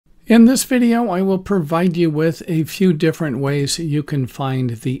In this video, I will provide you with a few different ways you can find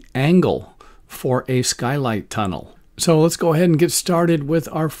the angle for a skylight tunnel. So let's go ahead and get started with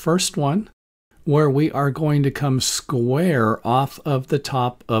our first one, where we are going to come square off of the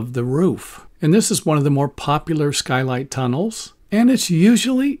top of the roof. And this is one of the more popular skylight tunnels, and it's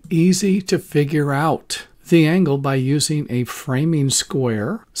usually easy to figure out the angle by using a framing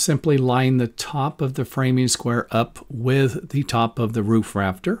square. Simply line the top of the framing square up with the top of the roof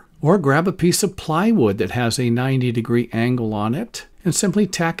rafter, or grab a piece of plywood that has a 90-degree angle on it and simply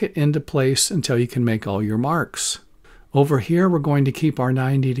tack it into place until you can make all your marks. Over here, we're going to keep our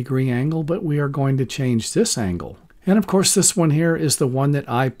 90-degree angle, but we are going to change this angle. And of course, this one here is the one that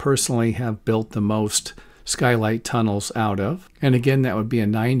I personally have built the most skylight tunnels out of. And again, that would be a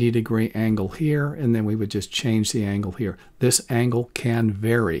 90-degree angle here, and then we would just change the angle here. This angle can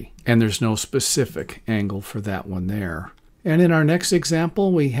vary, and there's no specific angle for that one there. And in our next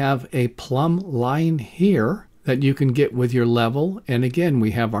example, we have a plumb line here that you can get with your level. And again,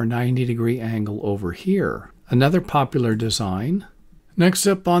 we have our 90-degree angle over here. Another popular design. Next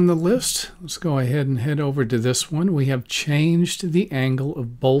up on the list, let's go ahead and head over to this one. We have changed the angle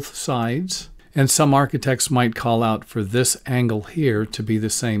of both sides. And some architects might call out for this angle here to be the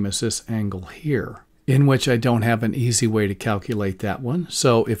same as this angle here, in which I don't have an easy way to calculate that one.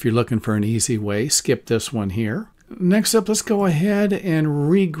 So if you're looking for an easy way, skip this one here. Next up, let's go ahead and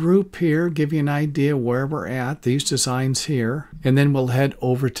regroup here, give you an idea where we're at, these designs here, and then we'll head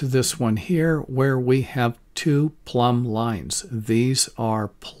over to this one here where we have two plumb lines. These are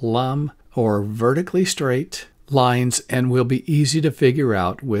plumb or vertically straight lines and will be easy to figure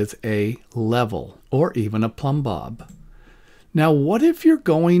out with a level or even a plumb bob. Now, what if you're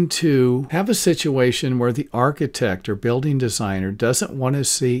going to have a situation where the architect or building designer doesn't want to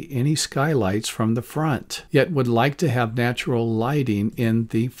see any skylights from the front, yet would like to have natural lighting in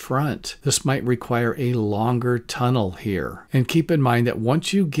the front? This might require a longer tunnel here. And keep in mind that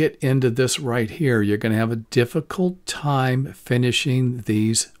once you get into this right here, you're going to have a difficult time finishing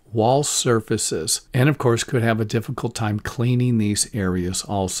these wall surfaces, and of course could have a difficult time cleaning these areas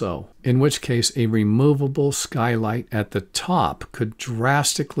also, in which case a removable skylight at the top could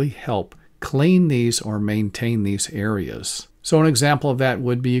drastically help clean these or maintain these areas. So an example of that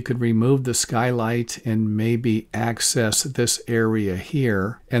would be you could remove the skylight and maybe access this area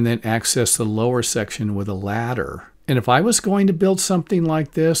here and then access the lower section with a ladder. And if I was going to build something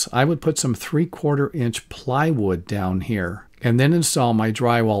like this, I would put some 3/4 inch plywood down here and then install my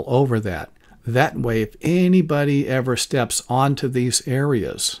drywall over that. That way, if anybody ever steps onto these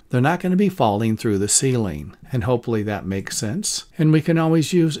areas, they're not going to be falling through the ceiling. And hopefully that makes sense. And we can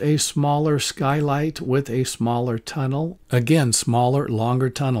always use a smaller skylight with a smaller tunnel. Again, smaller, longer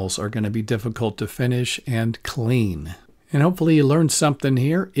tunnels are going to be difficult to finish and clean. And hopefully you learned something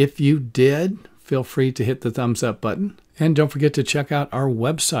here. If you did, feel free to hit the thumbs up button. And don't forget to check out our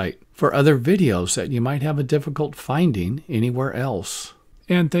website for other videos that you might have a difficult finding anywhere else.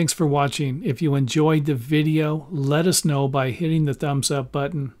 And thanks for watching. If you enjoyed the video, let us know by hitting the thumbs up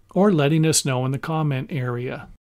button or letting us know in the comment area.